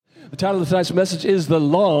The title of tonight's message is The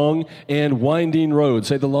Long and Winding Road.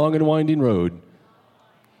 Say, The Long and Winding Road.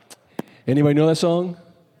 Anybody know that song?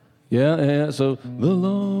 Yeah. So, The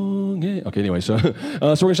Long and... Okay, anyway, so we're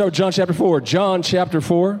going to start with John chapter 4. John chapter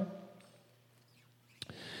 4,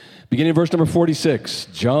 beginning in verse number 46.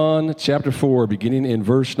 John chapter 4, beginning in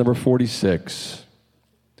verse number 46.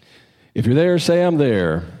 If you're there, say, I'm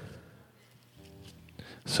there.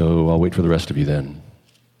 So I'll wait for the rest of you then.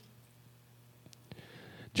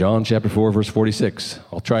 John chapter 4, verse 46.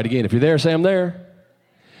 I'll try it again. If you're there, say I'm there.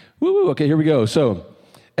 Woo, okay, here we go. So,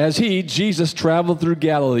 as Jesus, traveled through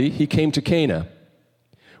Galilee, he came to Cana,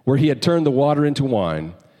 where he had turned the water into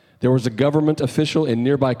wine. There was a government official in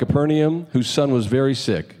nearby Capernaum whose son was very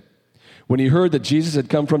sick. When he heard that Jesus had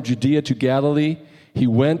come from Judea to Galilee, he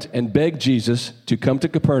went and begged Jesus to come to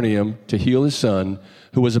Capernaum to heal his son,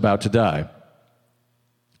 who was about to die.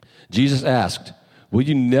 Jesus asked, "Will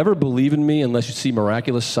you never believe in me unless you see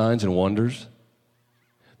miraculous signs and wonders?"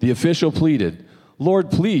 The official pleaded, "Lord,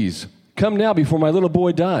 please, come now before my little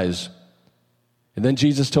boy dies." And then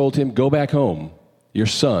Jesus told him, "Go back home. Your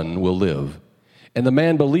son will live." And the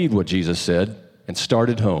man believed what Jesus said and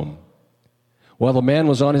started home. While the man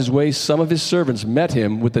was on his way, some of his servants met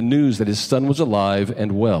him with the news that his son was alive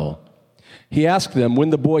and well. He asked them when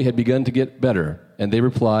the boy had begun to get better, and they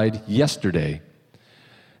replied, "Yesterday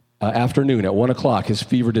afternoon at 1 o'clock, his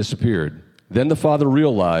fever disappeared." Then the father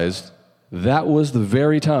realized that was the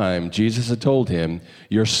very time Jesus had told him,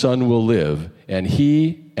 "Your son will live." And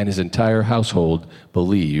he and his entire household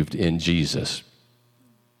believed in Jesus.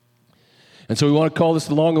 And so we want to call this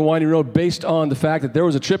the long and winding road based on the fact that there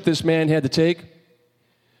was a trip this man had to take.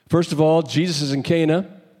 First of all, Jesus is in Cana.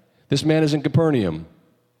 This man is in Capernaum.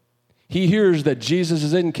 He hears that Jesus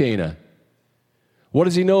is in Cana. What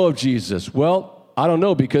does he know of Jesus? Well, I don't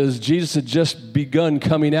know, because Jesus had just begun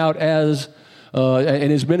coming out as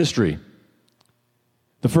in his ministry.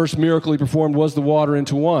 The first miracle he performed was the water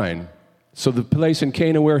into wine. So the place in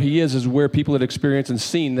Cana where he is where people had experienced and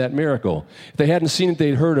seen that miracle. If they hadn't seen it,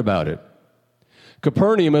 they'd heard about it.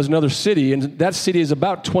 Capernaum is another city, and that city is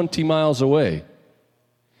about 20 miles away.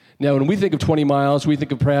 Now, when we think of 20 miles, we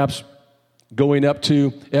think of perhaps going up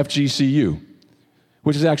to FGCU,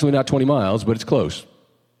 which is actually not 20 miles, but it's close.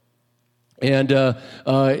 And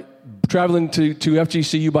traveling to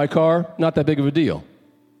FGCU by car, not that big of a deal.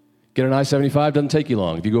 Get an I-75, doesn't take you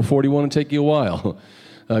long. If you go 41, it'll take you a while.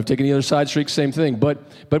 If you take any other side streets, same thing. But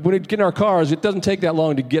when we get in our cars, it doesn't take that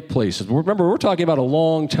long to get places. Remember, we're talking about a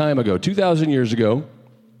long time ago, 2,000 years ago.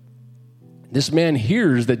 This man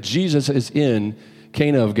hears that Jesus is in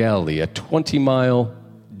Cana of Galilee, a 20-mile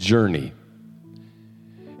journey.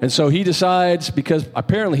 And so he decides, because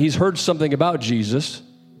apparently he's heard something about Jesus.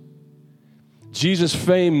 Jesus'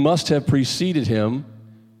 fame must have preceded him,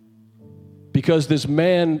 because this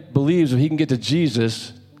man believes if he can get to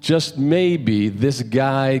Jesus, just maybe this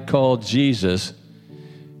guy called Jesus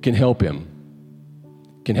can help him,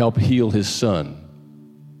 can help heal his son.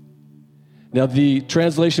 Now, the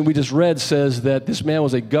translation we just read says that this man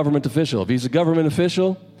was a government official. If he's a government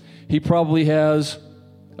official, he probably has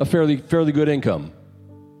a fairly good income.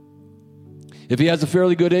 If he has a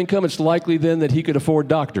fairly good income, it's likely then that he could afford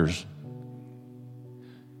doctors.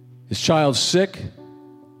 His child's sick.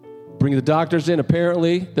 Bring the doctors in.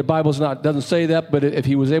 Apparently, the Bible doesn't say that, but if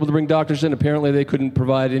he was able to bring doctors in, apparently they couldn't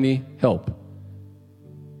provide any help.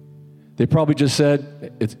 They probably just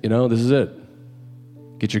said, this is it.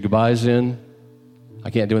 Get your goodbyes in.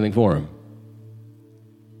 I can't do anything for him.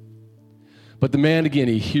 But the man, again,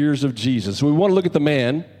 he hears of Jesus. So we want to look at the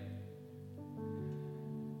man.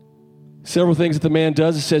 Several things that the man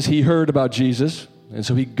does. It says he heard about Jesus, and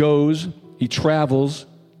so he goes, he travels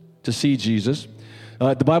to see Jesus.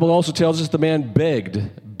 The Bible also tells us the man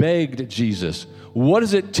begged Jesus. What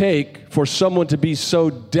does it take for someone to be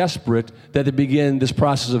so desperate that they begin this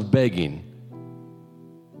process of begging?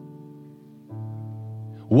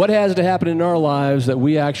 What has to happen in our lives that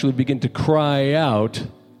we actually begin to cry out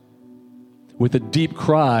with a deep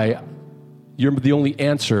cry, "You're the only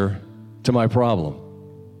answer to my problem"?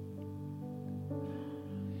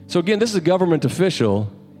 So again, this is a government official,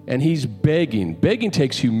 and he's begging. Begging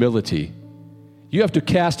takes humility. You have to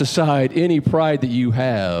cast aside any pride that you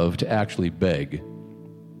have to actually beg.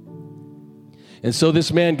 And so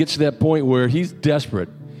this man gets to that point where he's desperate.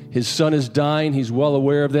 His son is dying. He's well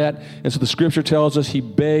aware of that. And so the scripture tells us he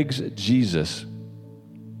begs Jesus.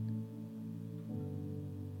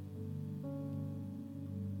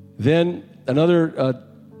 Then another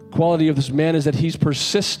quality of this man is that he's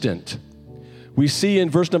persistent. We see in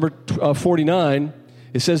verse number 49,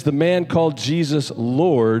 it says the man called Jesus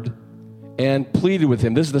Lord, and pleaded with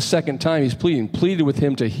him. This is the second time he's pleaded with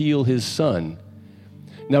him to heal his son.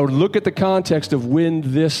 Now look at the context of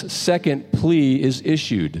when this second plea is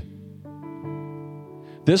issued.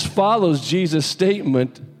 This follows Jesus'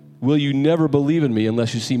 statement, "Will you never believe in me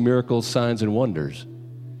unless you see miracles, signs, and wonders?"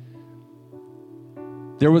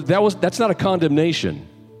 That's not a condemnation.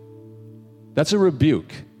 That's a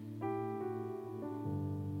rebuke.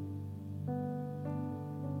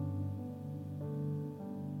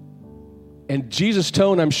 And Jesus'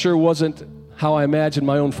 tone, I'm sure, wasn't how I imagine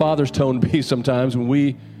my own father's tone be sometimes when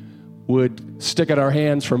we would stick out our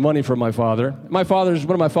hands for money from my father. One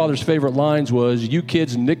of my father's favorite lines was, "You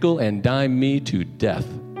kids nickel and dime me to death."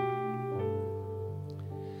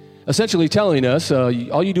 Essentially telling us,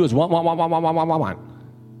 all you do is want.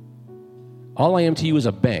 All I am to you is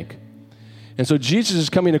a bank. And so Jesus is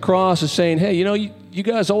coming across as saying, hey, you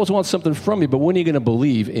guys always want something from me, but when are you going to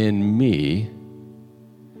believe in me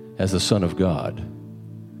as the Son of God?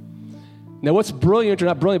 Now, what's brilliant or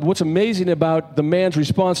not brilliant, but what's amazing about the man's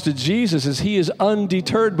response to Jesus is he is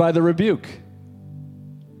undeterred by the rebuke.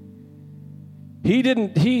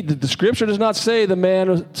 The scripture does not say the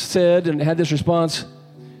man said and had this response,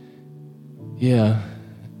 yeah,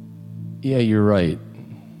 you're right.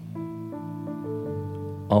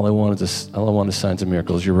 All I want is signs and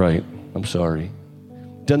miracles. You're right. I'm sorry.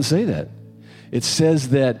 It doesn't say that. It says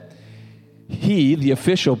that he, the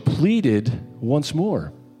official, pleaded once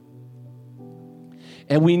more.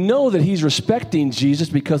 And we know that he's respecting Jesus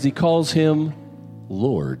because he calls him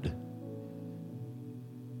Lord.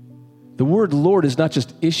 The word Lord is not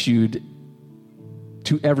just issued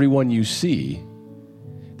to everyone you see.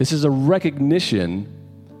 This is a recognition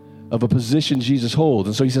of a position Jesus holds.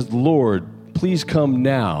 And so he says, Lord, please come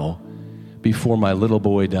now before my little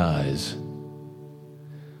boy dies.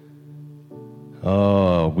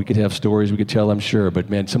 Oh, we could have stories we could tell, I'm sure, but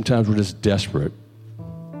man, sometimes we're just desperate.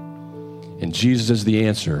 And Jesus is the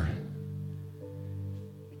answer.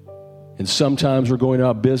 And sometimes we're going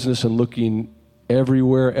out of business and looking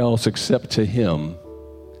everywhere else except to him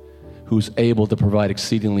who's able to provide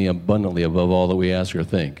exceedingly abundantly above all that we ask or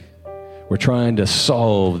think. We're trying to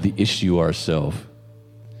solve the issue ourselves.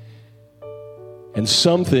 And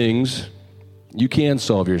some things you can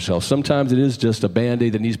solve yourself. Sometimes it is just a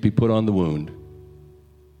Band-Aid that needs to be put on the wound.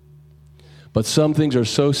 But some things are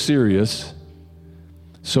so serious,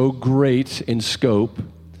 so great in scope,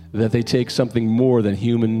 that they take something more than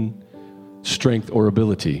human strength or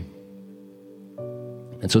ability.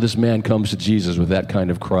 And so this man comes to Jesus with that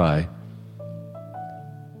kind of cry.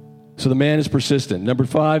 So the man is persistent. Number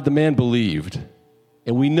 5, the man believed.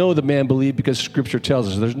 And we know the man believed because Scripture tells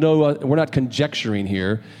us. We're not conjecturing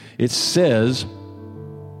here. It says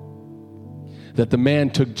that the man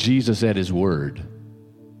took Jesus at his word.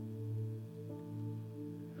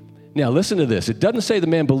 Now, listen to this. It doesn't say the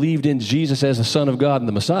man believed in Jesus as the Son of God and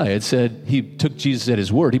the Messiah. It said he took Jesus at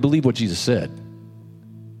his word. He believed what Jesus said.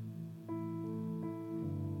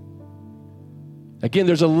 Again,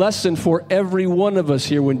 there's a lesson for every one of us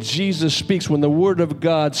here. When Jesus speaks, when the Word of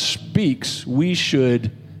God speaks, we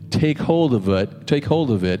should take hold of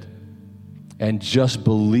it, and just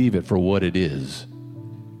believe it for what it is.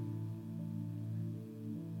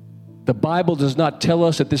 The Bible does not tell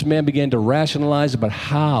us that this man began to rationalize about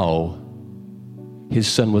how his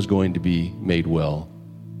son was going to be made well.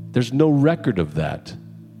 There's no record of that.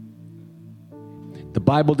 The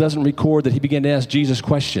Bible doesn't record that he began to ask Jesus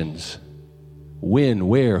questions. When,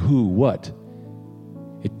 where, who, what.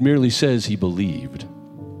 It merely says he believed.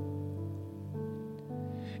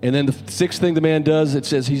 And then the 6th thing the man does, it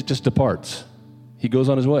says he just departs. He goes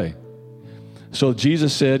on his way. So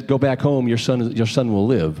Jesus said, go back home, your son will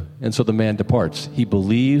live. And so the man departs. He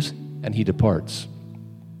believes and he departs.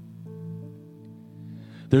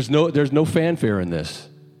 There's no fanfare in this.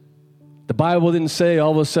 The Bible didn't say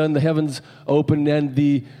all of a sudden the heavens opened and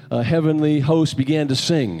the heavenly host began to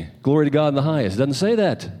sing, glory to God in the highest. It doesn't say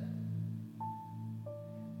that.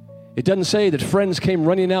 It doesn't say that friends came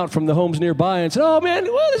running out from the homes nearby and said, oh man,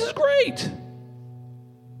 well, this is great.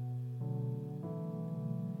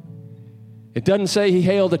 It doesn't say he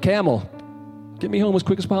hailed a camel. Get me home as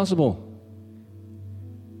quick as possible.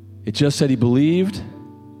 It just said he believed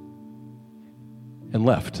and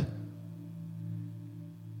left.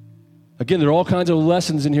 Again, there are all kinds of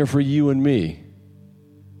lessons in here for you and me.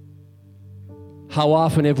 How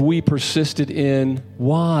often have we persisted in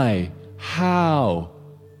why, how,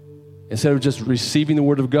 instead of just receiving the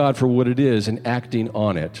Word of God for what it is and acting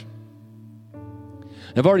on it?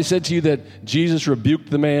 I've already said to you that Jesus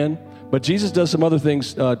rebuked the man, but Jesus does some other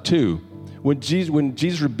things too. When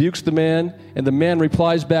Jesus rebukes the man and the man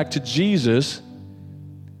replies back to Jesus,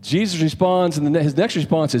 Jesus responds, and his next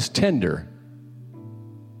response is tender.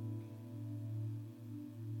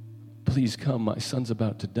 Please come, my son's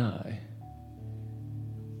about to die.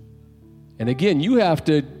 And again, you have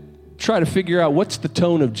to try to figure out what's the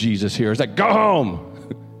tone of Jesus here. It's like, go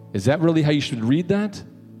home. Is that really how you should read that?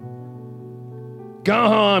 Go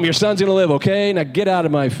home, your son's going to live, okay? Now get out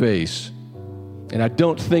of my face. And I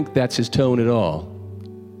don't think that's his tone at all.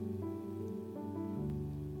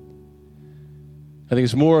 I think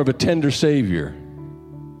it's more of a tender Savior.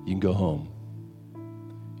 You can go home.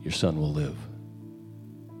 Your son will live.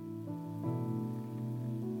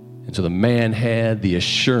 And so the man had the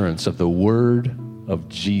assurance of the word of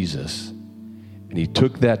Jesus, and he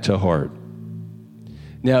took that to heart.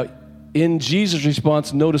 Now, in Jesus'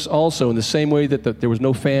 response, notice also in the same way that there was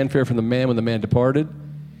no fanfare from the man when the man departed,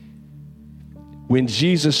 when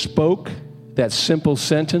Jesus spoke that simple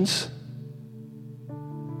sentence,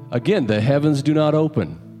 again, the heavens do not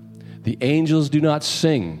open. The angels do not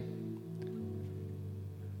sing.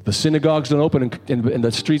 The synagogues don't open, and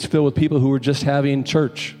the streets fill with people who are just having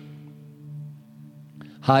church,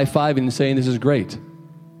 high-fiving and saying this is great.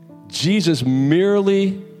 Jesus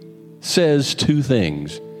merely says two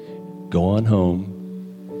things. Go on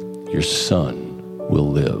home. Your son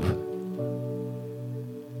will live.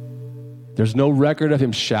 There's no record of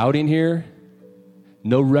him shouting here.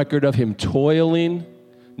 No record of him toiling.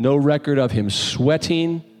 No record of him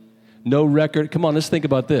sweating. No record. Come on, let's think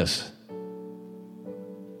about this.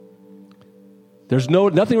 There's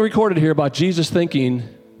nothing recorded here about Jesus thinking,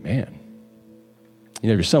 man, if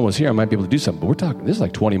your son was here, I might be able to do something. But this is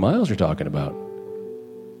like 20 miles you're talking about.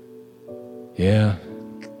 Yeah.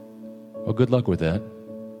 Well, good luck with that.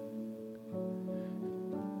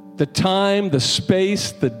 The time, the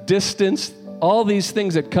space, the distance, all these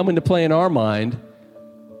things that come into play in our mind,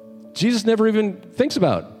 Jesus never even thinks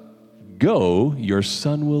about. Go, your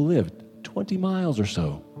son will live. 20 miles or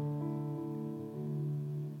so.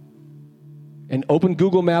 And open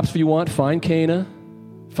Google Maps if you want. Find Cana.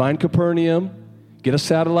 Find Capernaum. Get a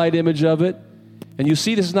satellite image of it. And you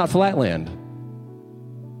see this is not flat land.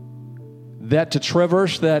 That to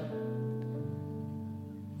traverse that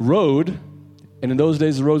road, and in those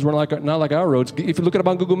days the roads weren't not like our roads. If you look it up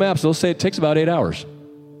on Google Maps, they'll say it takes about 8 hours.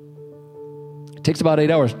 It takes about 8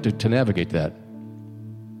 hours to navigate that.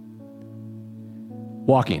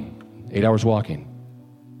 Walking. 8 hours walking.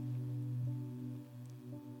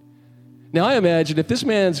 Now I imagine if this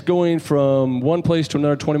man's going from one place to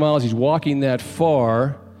another 20 miles, he's walking that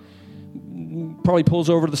far, probably pulls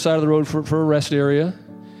over to the side of the road for a rest area.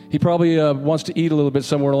 He probably wants to eat a little bit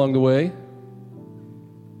somewhere along the way.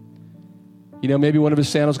 You know, maybe one of his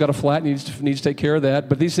sandals got a flat and needs to take care of that.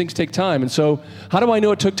 But these things take time. And so how do I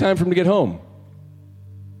know it took time for him to get home?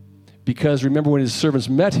 Because remember when his servants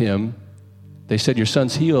met him, they said, your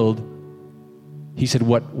son's healed. He said,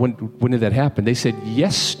 what? When did that happen? They said,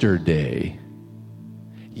 yesterday.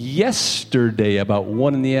 Yesterday, about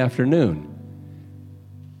 1 p.m.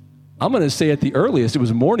 I'm going to say at the earliest, it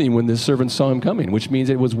was morning when the servants saw him coming, which means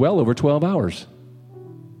it was well over 12 hours.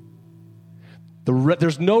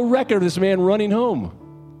 There's no record of this man running home.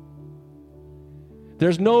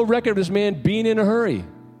 There's no record of this man being in a hurry.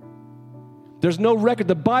 There's no record.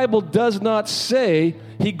 The Bible does not say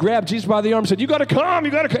he grabbed Jesus by the arm and said, you got to come,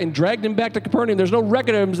 and dragged him back to Capernaum. There's no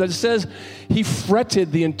record of him that says he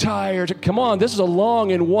fretted the entire time. Come on, this is a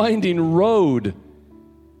long and winding road.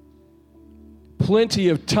 Plenty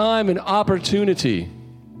of time and opportunity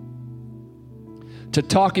to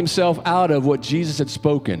talk himself out of what Jesus had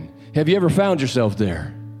spoken. Have you ever found yourself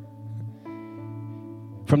there?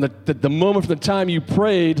 From the moment, from the time you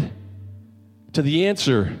prayed to the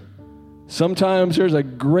answer, sometimes there's a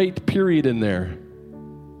great period in there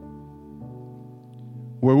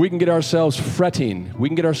where we can get ourselves fretting. We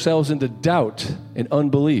can get ourselves into doubt and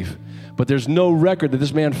unbelief. But there's no record that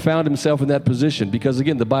this man found himself in that position because,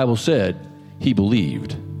 again, the Bible said he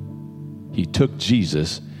believed. He took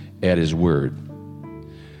Jesus at his word.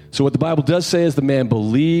 So what the Bible does say is the man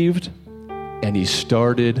believed and he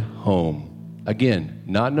started home. Again,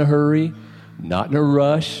 not in a hurry, not in a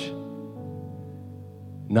rush,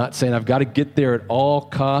 not saying I've got to get there at all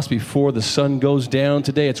costs before the sun goes down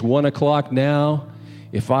today. It's 1 o'clock now.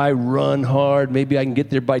 If I run hard, maybe I can get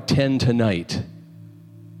there by 10 tonight.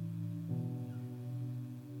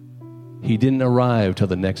 He didn't arrive till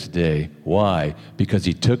the next day. Why? Because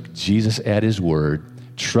he took Jesus at his word,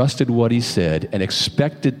 trusted what he said, and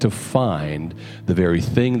expected to find the very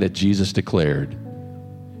thing that Jesus declared.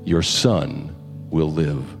 Your son will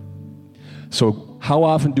live. So how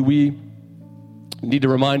often do we need to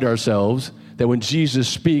remind ourselves that when Jesus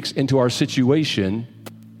speaks into our situation,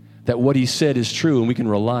 that what he said is true and we can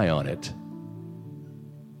rely on it.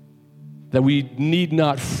 That we need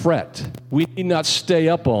not fret. We need not stay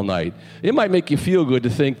up all night. It might make you feel good to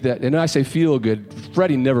think that, and I say feel good,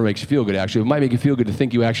 fretting never makes you feel good actually. It might make you feel good to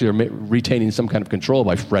think you actually are retaining some kind of control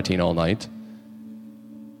by fretting all night.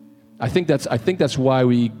 I think that's why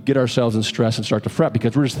we get ourselves in stress and start to fret,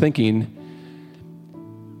 because we're just thinking,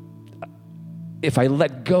 if I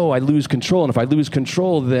let go, I lose control. And if I lose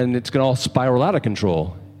control, then it's going to all spiral out of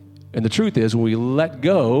control. And the truth is, when we let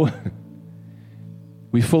go,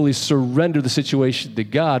 we fully surrender the situation to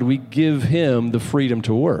God. We give him the freedom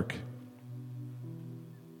to work.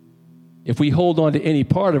 If we hold on to any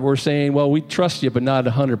part of it, we're saying, well, we trust you, but not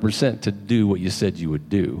 100% to do what you said you would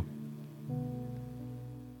do.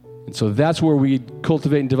 And so that's where we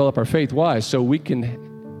cultivate and develop our faith. Why? So we can,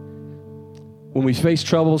 when we face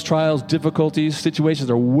troubles, trials, difficulties, situations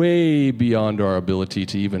that are way beyond our ability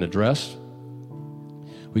to even address,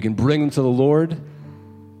 we can bring them to the Lord.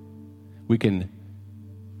 We can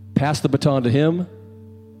pass the baton to him.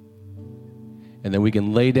 And then we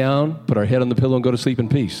can lay down, put our head on the pillow, and go to sleep in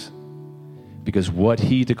peace. Because what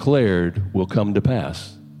he declared will come to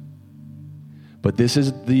pass. But this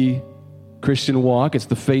is the Christian walk. It's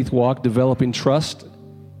the faith walk, developing trust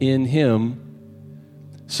in him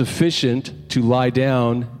sufficient to lie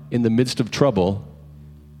down in the midst of trouble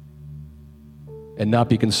and not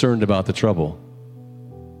be concerned about the trouble.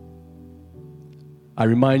 I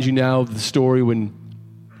remind you now of the story when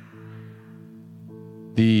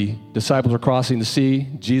the disciples were crossing the sea.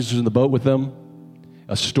 Jesus was in the boat with them.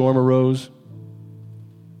 A storm arose.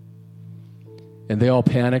 And they all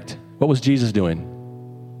panicked. What was Jesus doing?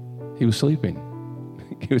 He was sleeping.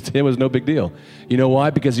 It was no big deal. You know why?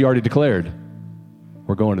 Because he already declared,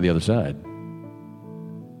 we're going to the other side.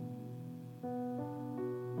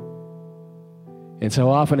 And so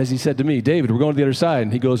often as he said to me, David, we're going to the other side,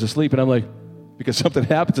 and he goes to sleep, and I'm like, because something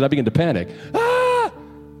happens, and I begin to panic.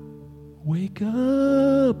 Wake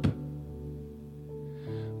up.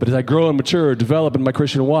 But as I grow and mature, develop in my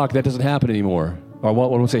Christian walk, that doesn't happen anymore. Or I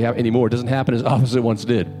won't say anymore. It doesn't happen as often as it once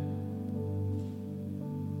did.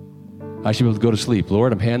 I should be able to go to sleep.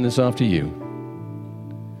 Lord, I'm handing this off to you.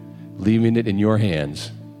 Leaving it in your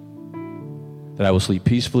hands. That I will sleep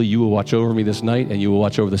peacefully. You will watch over me this night, and you will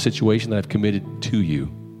watch over the situation that I've committed to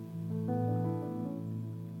you.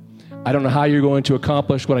 I don't know how you're going to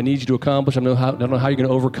accomplish what I need you to accomplish. I don't know how you're going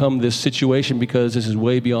to overcome this situation, because this is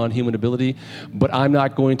way beyond human ability. But I'm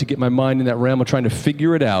not going to get my mind in that realm of trying to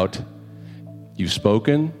figure it out. You've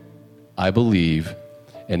spoken, I believe,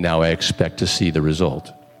 and now I expect to see the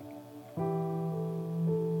result.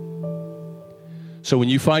 So when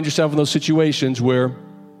you find yourself in those situations where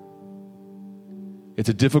it's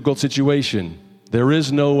a difficult situation, there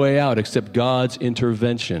is no way out except God's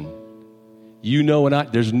intervention. You know,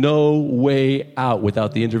 there's no way out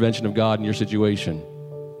without the intervention of God in your situation.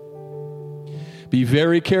 Be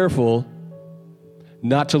very careful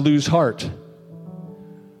not to lose heart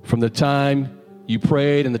from the time you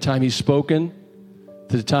prayed and the time he's spoken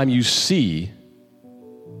to the time you see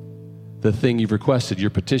the thing you've requested,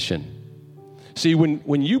 your petition. See,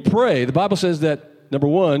 when you pray, the Bible says that, number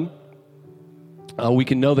one, we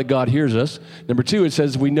can know that God hears us. Number two, it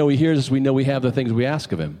says we know he hears us, we know we have the things we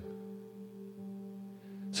ask of him.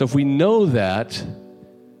 So if we know that,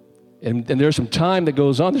 and there's some time that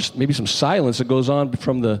goes on, there's maybe some silence that goes on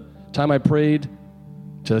from the time I prayed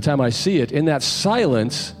to the time I see it, in that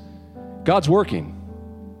silence, God's working.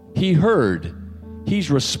 He heard. He's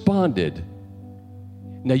responded.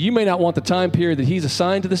 Now, you may not want the time period that he's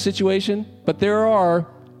assigned to the situation, but there are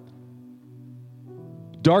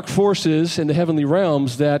dark forces in the heavenly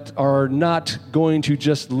realms that are not going to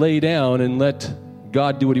just lay down and let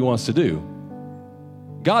God do what he wants to do.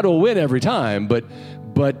 God will win every time, but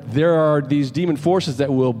there are these demon forces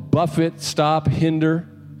that will buffet, stop, hinder,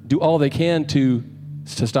 do all they can to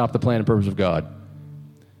stop the plan and purpose of God.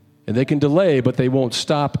 And they can delay, but they won't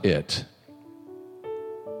stop it.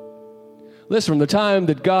 Listen, from the time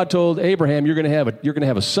that God told Abraham, you're going to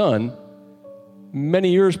have a son,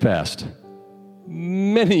 many years passed.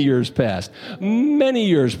 Many years passed. Many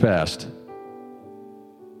years passed.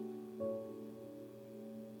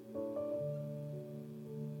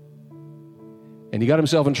 And he got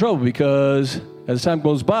himself in trouble because as time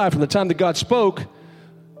goes by, from the time that God spoke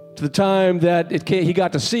to the time that he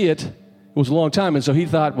got to see it, it was a long time. And so he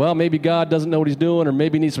thought, well, maybe God doesn't know what he's doing, or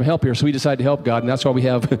maybe he needs some help here. So he decided to help God. And that's why we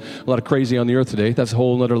have a lot of crazy on the earth today. That's a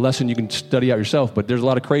whole other lesson you can study out yourself. But there's a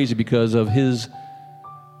lot of crazy because of his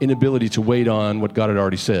inability to wait on what God had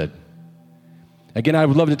already said. Again, I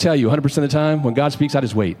would love to tell you 100% of the time when God speaks, I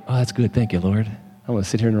just wait. Oh, that's good. Thank you, Lord. I want to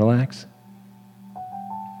sit here and relax.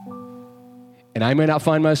 And I may not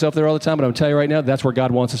find myself there all the time, but I'm telling you right now, that's where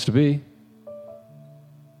God wants us to be.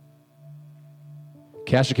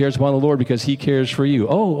 Cast your cares upon the Lord because he cares for you.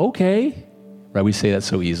 Oh, okay. Right, we say that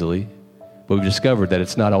so easily. But we've discovered that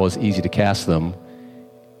it's not always easy to cast them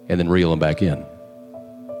and then reel them back in.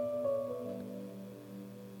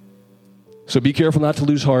 So be careful not to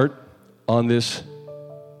lose heart on this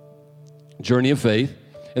journey of faith.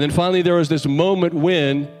 And then finally, there was this moment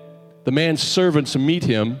when the man's servants meet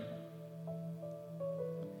him.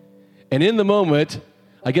 And in the moment,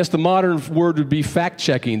 I guess the modern word would be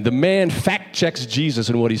fact-checking. The man fact-checks Jesus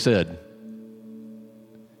in what he said.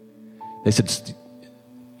 They said,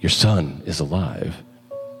 your son is alive.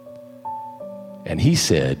 And he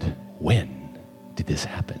said, when did this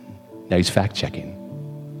happen? Now he's fact-checking.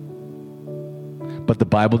 But the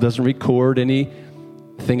Bible doesn't record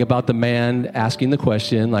anything about the man asking the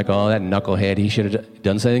question, like, oh, that knucklehead, he should have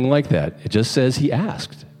done something like that. It just says he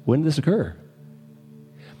asked, when did this occur?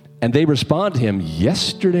 And they respond to him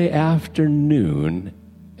yesterday afternoon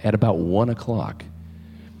at about 1 o'clock.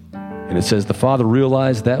 And it says the father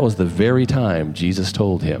realized that was the very time Jesus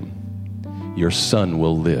told him, your son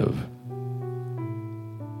will live.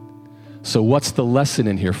 So what's the lesson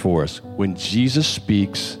in here for us? When Jesus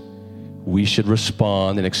speaks, we should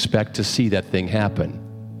respond and expect to see that thing happen.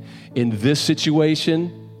 In this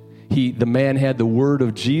situation, the man had the word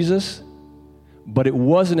of Jesus, but it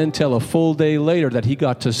wasn't until a full day later that he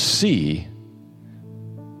got to see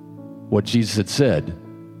what Jesus had said.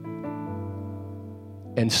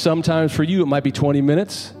 And sometimes for you, it might be 20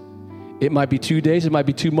 minutes. It might be 2 days. It might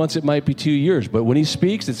be 2 months. It might be 2 years. But when he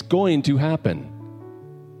speaks, it's going to happen.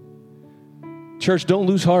 Church, don't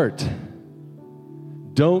lose heart.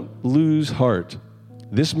 Don't lose heart.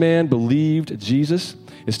 This man believed Jesus.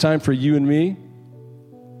 It's time for you and me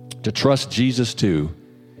to trust Jesus too.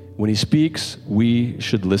 When he speaks, we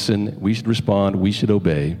should listen, we should respond, we should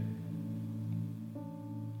obey.